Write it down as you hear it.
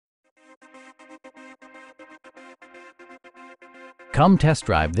Come test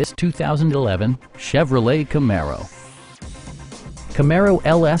drive this 2011 Chevrolet Camaro. Camaro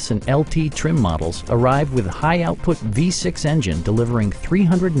LS and LT trim models arrive with high-output V6 engine delivering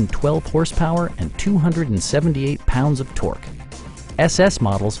 312 horsepower and 278 pounds of torque. SS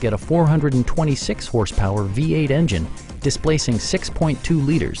models get a 426 horsepower V8 engine displacing 6.2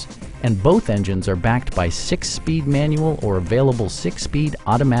 liters, and both engines are backed by 6-speed manual or available 6-speed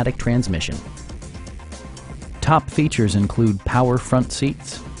automatic transmission. Top features include power front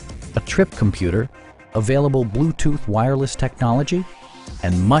seats, a trip computer, available Bluetooth wireless technology,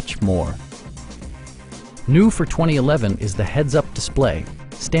 and much more. New for 2011 is the heads-up display,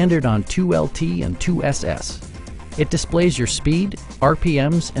 standard on 2LT and 2SS. It displays your speed,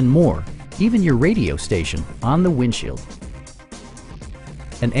 RPMs, and more, even your radio station, on the windshield.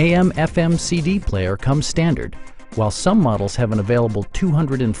 An AM/FM CD player comes standard, while some models have an available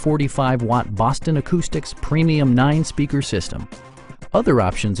 245-watt Boston Acoustics Premium 9-speaker system. Other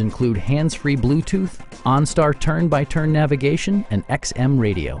options include hands-free Bluetooth, OnStar turn-by-turn navigation, and XM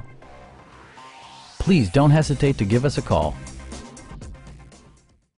radio. Please don't hesitate to give us a call.